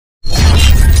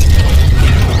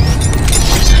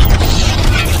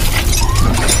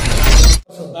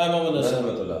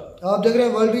आप देख रहे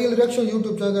हैं world real reaction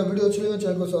YouTube channel का। वीडियो अच्छी लगे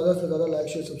चैनल को ज़्यादा से ज़्यादा लाइक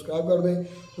शेयर सब्सक्राइब कर दें।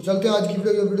 तो चलते हैं आज की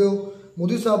वीडियो।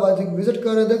 मोदी साहब आज विजिट कर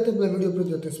रहे हैं, देखते हैं अपने वीडियो पर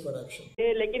देते इस पर एक्शन।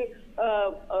 लेकिन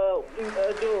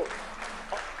जो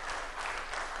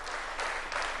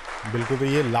बिल्कुल, तो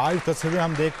ये लाइव तस्वीरें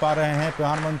हम देख पा रहे हैं।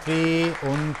 प्रधानमंत्री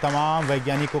उन तमाम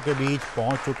वैज्ञानिकों के बीच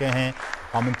पहुंच चुके हैं।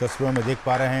 हम इन तस्वीरों में देख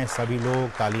पा रहे हैं सभी लोग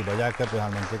ताली बजाकर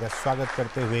प्रधानमंत्री का स्वागत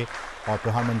करते हुए, और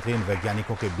प्रधानमंत्री इन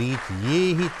वैज्ञानिकों के बीच ये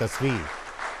ही तस्वीर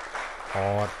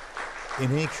और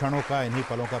इन्हीं क्षणों का, इन्हीं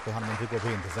पलों का प्रधानमंत्री को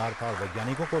भी इंतज़ार था और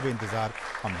वैज्ञानिकों को भी इंतज़ार।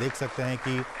 हम देख सकते हैं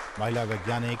कि महिला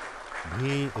वैज्ञानिक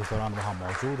भी इस दौरान वहाँ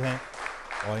मौजूद हैं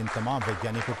और इन तमाम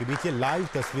वैज्ञानिकों के बीच ये लाइव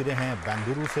तस्वीरें हैं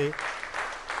बेंगलुरु से,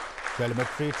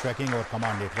 टेलीमेट्री ट्रैकिंग और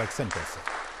कमांड नेटवर्क सेंटर से।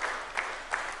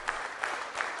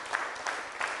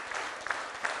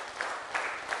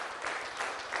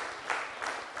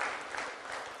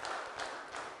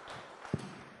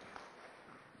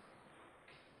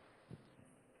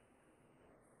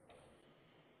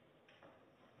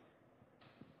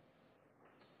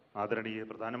 आदरणीय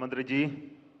प्रधानमंत्री जी,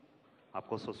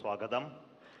 आपको सुस्वागतम।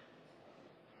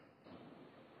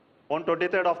 On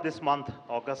 23rd of this month,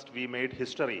 August, we made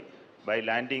history by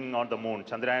landing on the moon.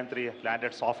 Chandrayan 3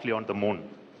 landed softly on the moon.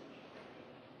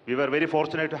 We were very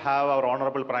fortunate to have our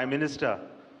Honorable Prime Minister,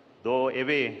 though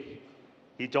away,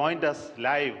 he joined us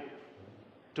live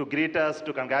to greet us,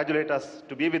 to congratulate us,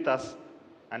 to be with us.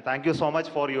 And thank you so much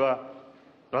for your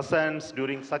presence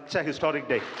during such a historic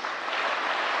day.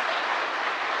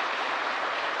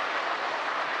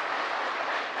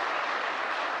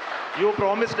 You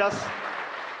promised us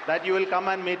that you will come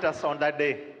and meet us on that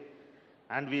day,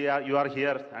 and you are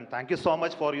here, and thank you so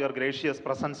much for your gracious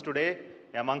presence today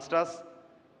amongst us.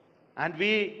 And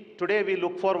today we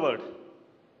look forward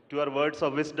to your words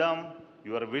of wisdom,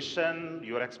 your vision,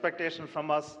 your expectation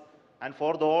from us, and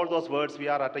for all those words we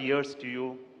are at ears to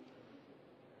you.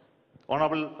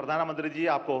 Honorable प्रधानमंत्री जी,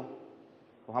 आपको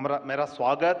मेरा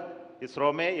स्वागत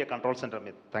इसरो में, ये control centre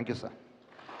में। Thank you sir.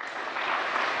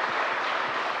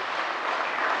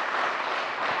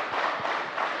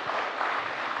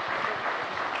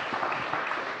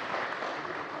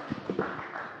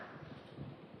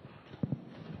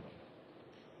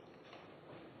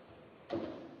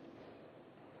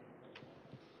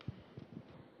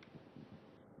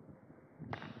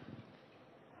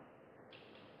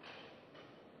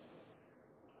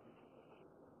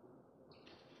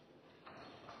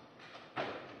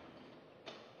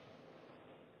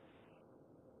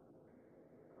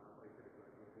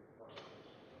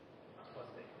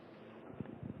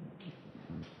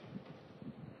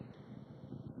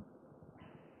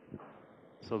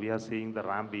 So we are seeing the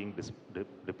ramp being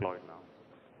deployed now.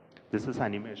 This is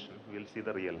animation. We'll see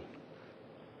the real.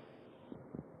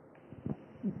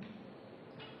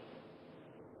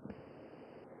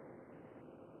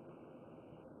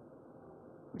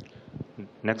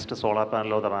 Next solar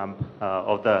panel of the ramp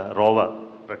of the rover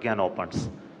Pragyan opens.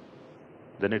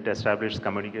 Then it establishes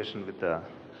communication with the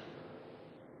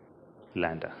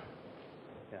lander.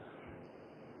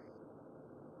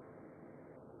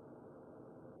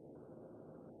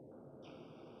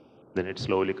 Then it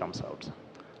slowly comes out.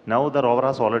 Now the rover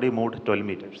has already moved 12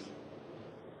 meters.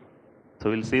 So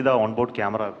we'll see the onboard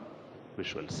camera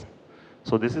visuals.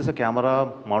 So this is a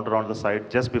camera mounted on the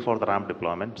side just before the ramp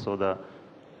deployment. So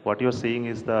what you're seeing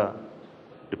is the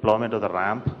deployment of the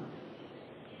ramp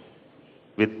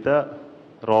with the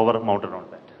rover mounted on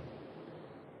that.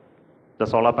 The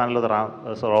solar panel of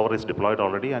the rover is deployed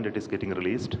already, and it is getting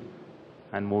released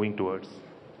and moving towards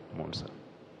moon cell.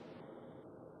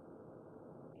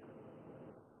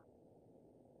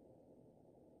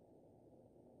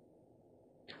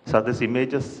 So these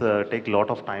images take a lot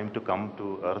of time to come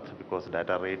to Earth because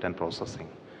data rate and processing.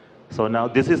 So now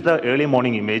this is the early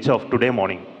morning image of today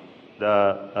morning.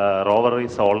 The rover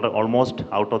is almost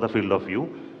out of the field of view.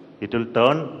 It will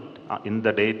turn in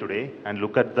the day today and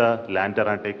look at the lander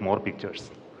and take more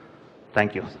pictures.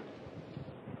 Thank you.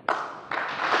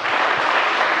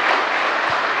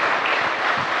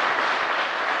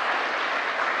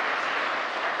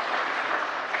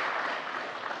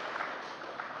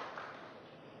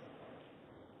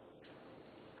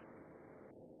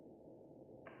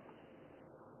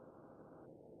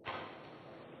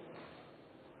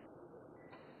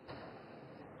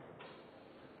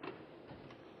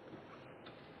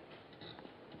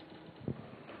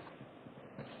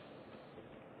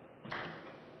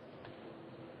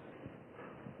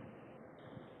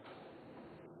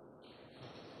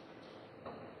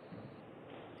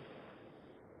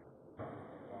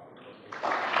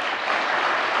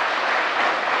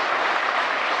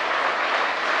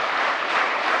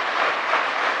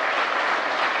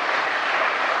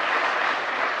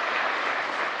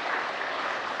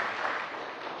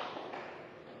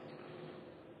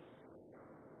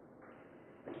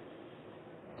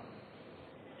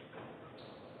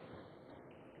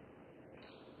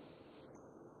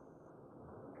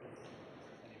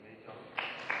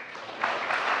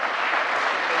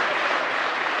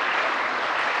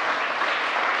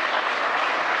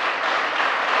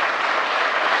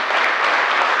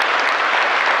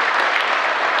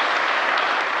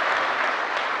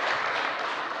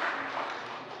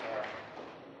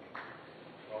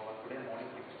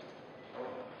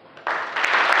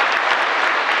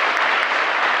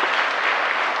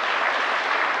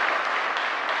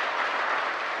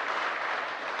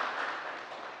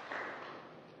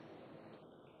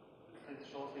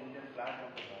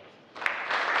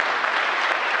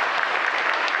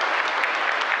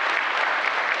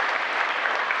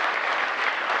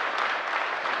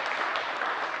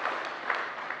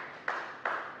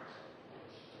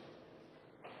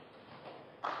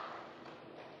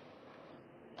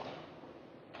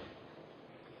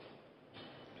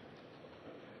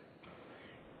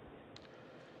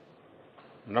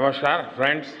 नमस्कार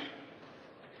friends,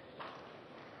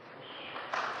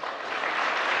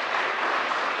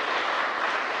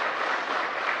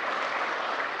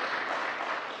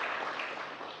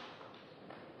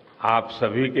 आप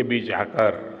सभी के बीच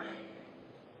आकर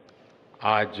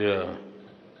आज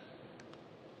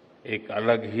एक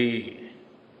अलग ही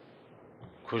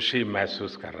खुशी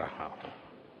महसूस कर रहा हूं।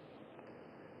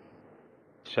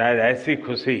 शायद ऐसी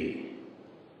खुशी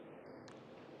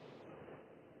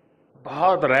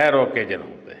बहुत रेयर ओकेजन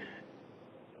होते हैं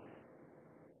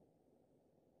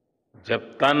जब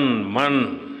तन मन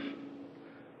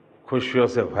खुशियों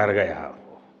से भर गया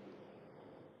हो।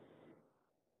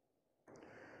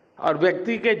 और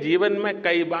व्यक्ति के जीवन में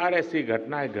कई बार ऐसी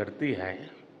घटनाएं घटती हैं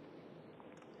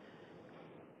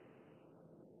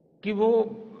कि वो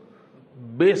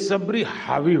बेसब्री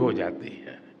हावी हो जाती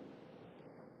है।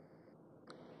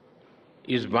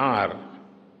 इस बार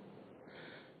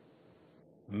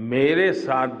मेरे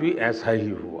साथ भी ऐसा ही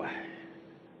हुआ है।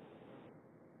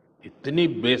 इतनी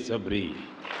बेसब्री,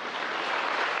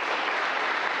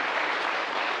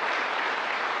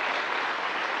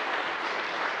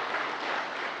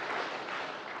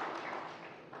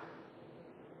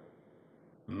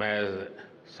 मैं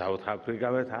साउथ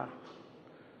अफ्रीका में था,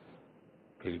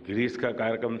 फिर ग्रीस का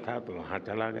कार्यक्रम था तो वहां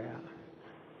चला गया,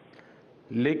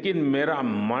 लेकिन मेरा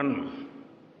मन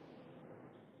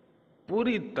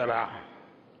पूरी तरह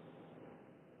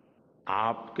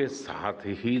आपके साथ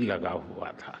ही लगा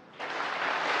हुआ था।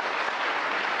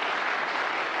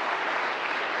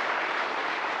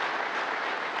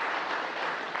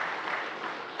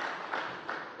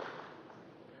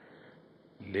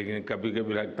 लेकिन कभी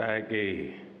कभी लगता है कि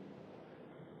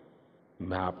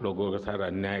मैं आप लोगों के साथ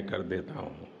अन्याय कर देता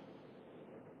हूं।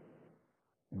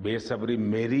 बेसब्री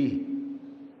मेरी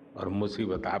और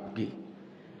मुसीबत आपकी।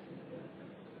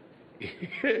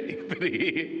 इतनी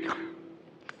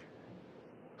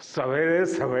सवेरे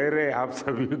सवेरे आप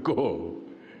सभी को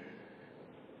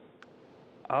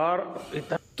और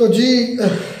तो जी,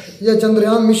 ये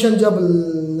चंद्रयान मिशन जब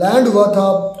लैंड हुआ था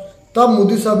तब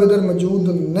मोदी साहब इधर मौजूद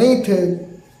नहीं थे,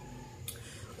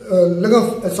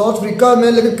 लेकिन साउथ अफ्रीका में,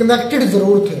 लेकिन कनेक्टेड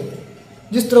ज़रूर थे।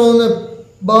 जिस तरह उन्होंने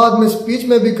बाद में स्पीच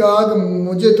में भी कहा कि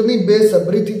मुझे इतनी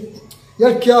बेसब्री थी।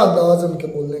 यार क्या अंदाज उनके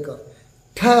बोलने का,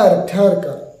 ठहर ठहर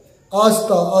कर,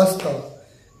 आस्ता आस्ता,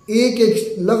 एक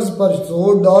एक लफ्ज पर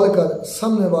जोर डालकर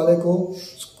सामने वाले को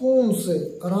सुकून से,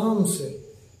 आराम से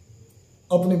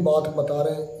अपनी बात बता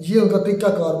रहे हैं। ये उनका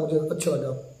तरीकाकार मुझे अच्छा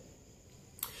लगा।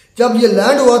 जब ये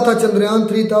लैंड हुआ था चंद्रयान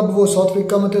 3, तब वो साउथ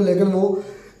अफ्रीका में थे, लेकिन वो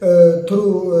थ्रू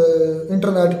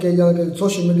इंटरनेट के या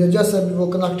सोशल मीडिया जैसे भी वो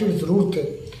कनेक्टेड ज़रूर थे।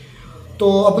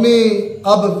 तो अपने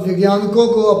अब वैज्ञानिकों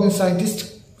को, अपने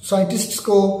साइंटिस्ट्स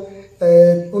को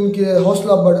उनके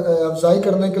हौसला अफजाई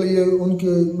करने के लिए,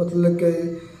 उनके मतलब के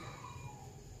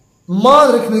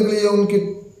मान रखने के लिए, उनकी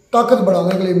ताकत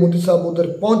बढ़ाने के लिए मोदी साहब उधर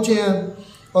पहुंचे हैं।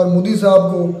 और मोदी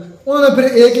साहब को उन्होंने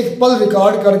फिर एक एक पल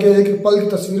रिकॉर्ड करके, एक एक पल की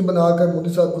तस्वीर बनाकर मोदी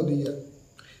साहब को दी है।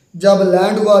 जब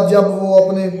लैंड हुआ, जब वो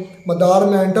अपने मदार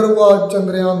में एंटर हुआ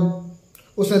चंद्रयान,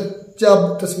 उसने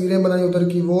जब तस्वीरें बनाई उधर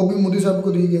की, वो भी मोदी साहब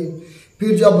को दी गई।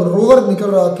 फिर जब रोवर निकल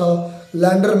रहा था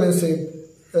लैंडर में से,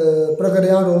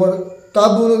 प्रज्ञान रोवर,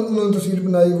 तब उन्होंने तस्वीर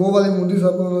बनाई, वो वाली मोदी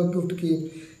साहब को उन्होंने गिफ्ट की।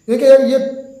 देखिए यार, ये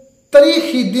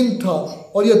तारीखी दिन था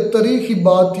और ये तारीखी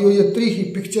बात थी और ये तारीखी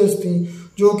पिक्चर्स थी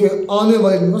जो कि आने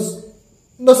वाली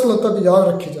नस्लों तक याद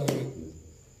रखे जाएंगे।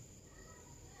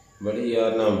 बड़ी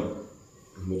यार ना,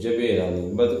 मुझे भी हैरानी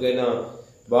बस कहना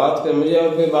बात कर, मुझे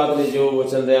और कोई बात नहीं। जो वो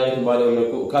चंद्रयान के बारे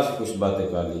में काफी कुछ बातें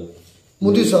कर ली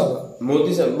मोदी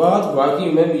साहब बात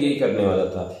वाकई मैं भी यही करने वाला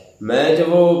था। मैं जब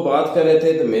वो बात कर रहे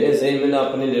थे तो मेरे ज़हन में ना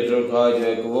अपने लीडर का जो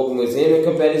है वो ज़हन में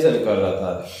कंपैरिजन कर रहा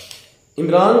था।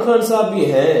 इमरान खान साहब भी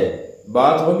हैं,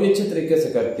 बात वो भी अच्छे तरीके से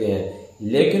करते हैं,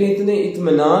 लेकिन इतने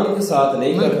इत्मीनान के साथ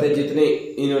नहीं करते जितने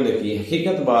इन्होंने की।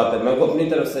 हकीकत बात है, मैं को अपनी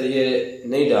तरफ से ये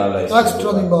नहीं डाल रहा।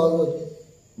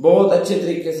 बहुत अच्छे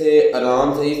तरीके से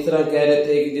आराम से इस तरह कह रहे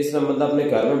थे कि जिस तरह बंदा अपने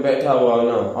घर में बैठा हुआ हो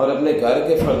ना, और अपने घर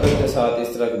के फर्दों के साथ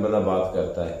इस तरह की बंदा बात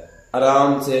करता है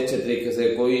आराम से, अच्छे तरीके से।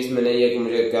 कोई इसमें नहीं है कि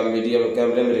मुझे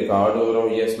कैमरे में रिकॉर्ड हो रहा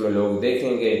हूँ, ये इसमें लोग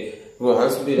देखेंगे, वो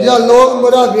हंस भी रहे, या लोग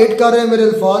मेरा वेट कर रहे हैं मेरे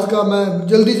अल्फाज का, मैं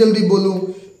जल्दी जल्दी बोलूं,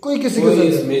 कोई किसी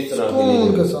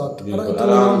के साथ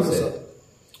आराम से।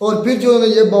 और फिर जो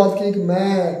उन्होंने ये बात की कि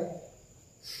मैं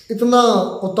इतना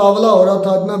उतावला हो रहा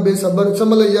था, इतना बेसब्र,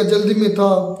 समझ लिया जल्दी में था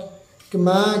कि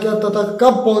मैं कहता था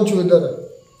कब पहुंचूं इधर,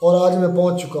 और आज मैं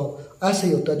पहुंच चुका हूँ। ऐसे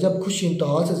ही होता है, जब खुशी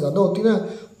इंतहा से ज्यादा होती ना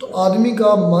तो आदमी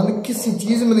का मन किसी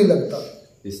चीज में नहीं लगता,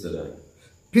 इस तरह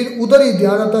फिर उधर ही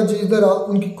ध्यान आता है जिधर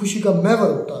उनकी खुशी का महवर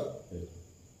होता है।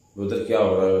 उधर क्या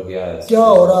हो रहा है, क्या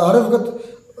हो रहा है, हर वक्त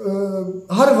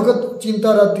हर वक्त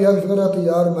चिंता रहती है, फिक्र रहती है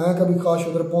यार मैं कभी काश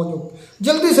उधर पहुंचूं,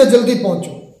 जल्दी से जल्दी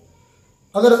पहुंचूं।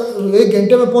 अगर 1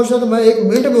 घंटे में पहुंचना तो मैं 1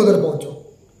 मिनट में उधर पहुंचूं,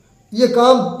 ये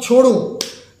काम छोड़ूं।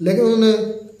 लेकिन उन्होंने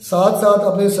साथ साथ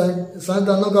अपने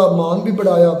साइंसदानों का मान भी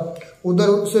बढ़ाया, उधर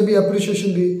उससे भी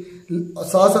अप्रिशिएशन दी,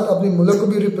 साथ साथ अपने मुल्क को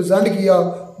भी रिप्रेजेंट किया,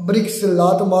 ब्रिक्स से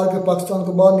लात मार के पाकिस्तान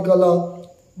को बाहर निकाला,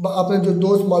 अपने जो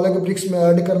दोस्त मालिक ब्रिक्स में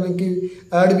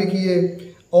ऐड भी किए,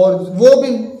 और वो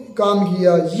भी काम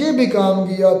किया, ये भी काम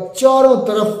किया, चारों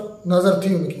तरफ नजर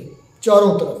थी उनकी,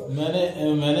 चारों तरफ।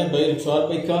 मैंने भाई रुखसार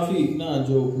भाई काफी ना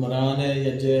जो हुक्मरान है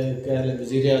या कह रहे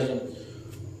वजीर आजम,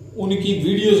 उनकी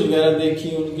वीडियोस वगैरह देखी,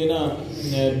 उनके ना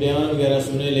बयान वगैरह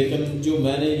सुने, लेकिन जो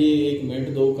मैंने ये 1 मिनट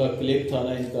 2 का क्लिप था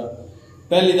ना इनका,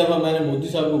 पहली दफा मैंने मोदी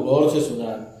साहब को गौर से सुना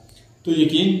है, तो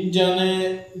यकीन जाने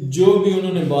जो भी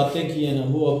उन्होंने बातें की है ना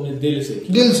वो अपने दिल से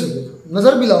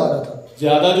नजर भी लगा रहा था।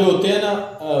 ज्यादा जो होते हैं ना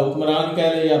हुक्मरान कह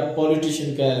रहे या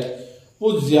पॉलिटिशियन कह रहे,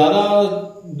 वो ज्यादा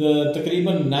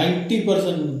तकरीबन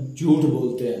 90% झूठ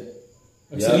बोलते हैं।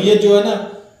 अक्सरियत जो है ना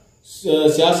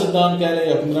सियासतदान कह रहे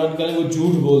या हुक्मरान कह रहे वो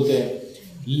झूठ बोलते हैं,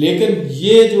 लेकिन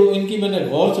ये जो इनकी मैंने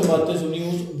गौर से बातें सुनी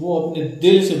वो अपने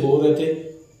दिल से बोल रहे थे,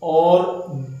 और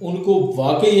उनको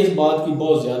वाकई इस बात की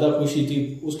बहुत ज्यादा खुशी थी,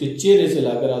 उसके चेहरे से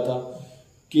लग रहा था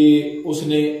कि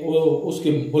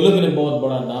उसके मुल्क ने बहुत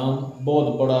बड़ा नाम,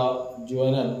 बहुत बड़ा जो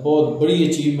है ना बहुत बड़ी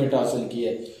अचीवमेंट हासिल की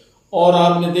है। और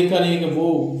आपने देखा नहीं कि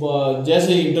वो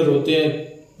जैसे ही इंटर होते हैं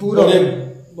बड़े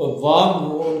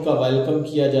वाम उनका वेलकम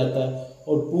किया जाता है,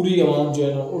 और पूरी आवाम जो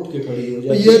है ना उठ के खड़ी हो जाती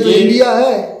है। ये तो इंडिया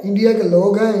है, इंडिया के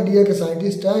लोग हैं, इंडिया के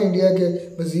साइंटिस्ट हैं, इंडिया के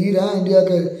वजीर हैं, इंडिया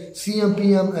के CM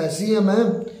PM CM हैं,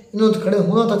 इन्होंने तो खड़े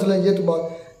होना था। चले ये तो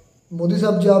बात, मोदी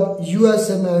साहब जब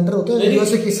USA में एंटर होते हैं,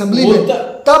 USA की असेंबली में,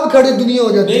 तब खड़ी दुनिया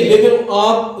हो जाती है। लेकिन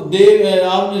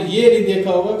आपने ये नहीं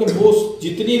देखा होगा कि वो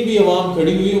जितनी भी आवाम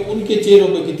खड़ी हुई उनके चेहरों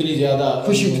पे कितनी ज्यादा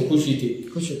खुशी थी।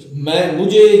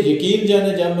 मुझे यकीन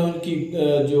जाने जब मैं उनकी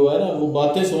जो है ना वो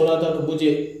बातें सुन रहा था तो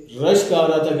मुझे रश्क आ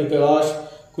रहा था कि काश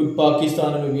कोई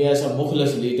पाकिस्तान में भी ऐसा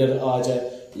मुखलस लीडर आ जाए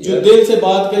जो दिल से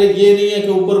बात करे। ये नहीं है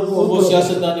कि ऊपर वो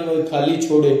सियासतदानी में खाली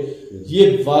छोड़े। ये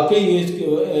वाकई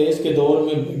इसके दौर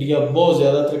में इंडिया बहुत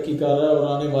ज्यादा तरक्की कर रहा है और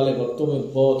आने वाले वक्तों में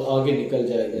बहुत आगे निकल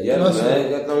जाएगा। यार मैं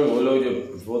कहता हूँ वो लोग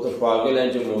वो तो पागल हैं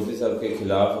जो मोदी साहब के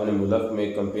खिलाफ अपने मुल्क में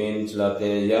कैंपेन चलाते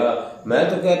हैं। या मैं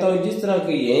तो कहता हूँ जिस तरह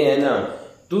के ये है ना,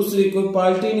 दूसरी कोई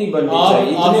पार्टी नहीं बननी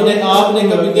चाहिए। आपने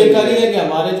कभी देखा नहीं है कि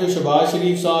हमारे जो शहबाज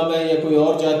शरीफ साहब है या कोई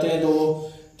और जाते हैं तो वो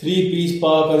 3 पीस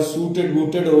पाकर सूटेड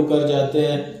बूटेड होकर जाते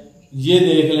हैं। ये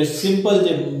देख ले सिंपल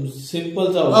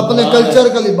सा अपने कल्चर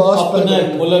का लिबास, अपने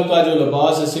मुल्क का जो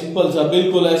लिबास है सिंपल सा,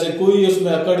 बिल्कुल ऐसे कोई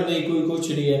उसमें अकड़ नहीं, कोई कुछ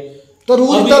नहीं है। तो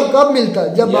रूल तब कब मिलता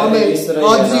है जब हमें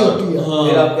आजी होती है।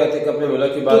 फिर आप कहते हैं कि अपने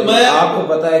मुल्क के बारे में आपको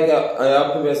पता है, क्या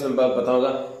आपको वैसे पता होगा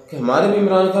कि हमारे भी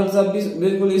इमरान खान साहब भी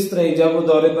बिल्कुल इस तरह ही जब वो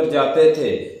दौरे पर जाते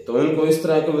थे तो उनको इस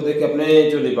तरह के वो देखे अपने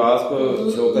जो लिबास को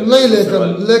शो कर नहीं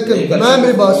लेकिन मैं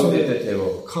मेरी बात सुन देते थे। वो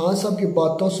खान साहब की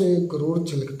बातों से गरूर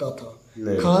झलकता था,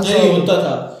 खान साहब होता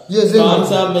था, ये खान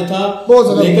साहब में था।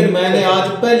 लेकिन मैंने आज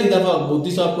पहली दफा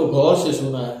मोदी साहब को गौर से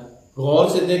सुना है, गौर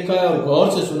से देखा है और गौर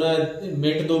से सुना है।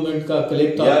 1-2 मिनट का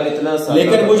क्लिप था इतना,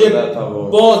 लेकिन मुझे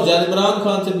बहुत ज्यादा इमरान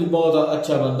खान से भी बहुत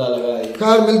अच्छा बंदा लगा है।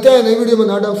 खैर मिलते हैं नई वीडियो में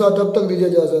नाटक साथ, तब तक दीजिए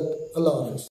इजाजत, अल्लाह हाफिज।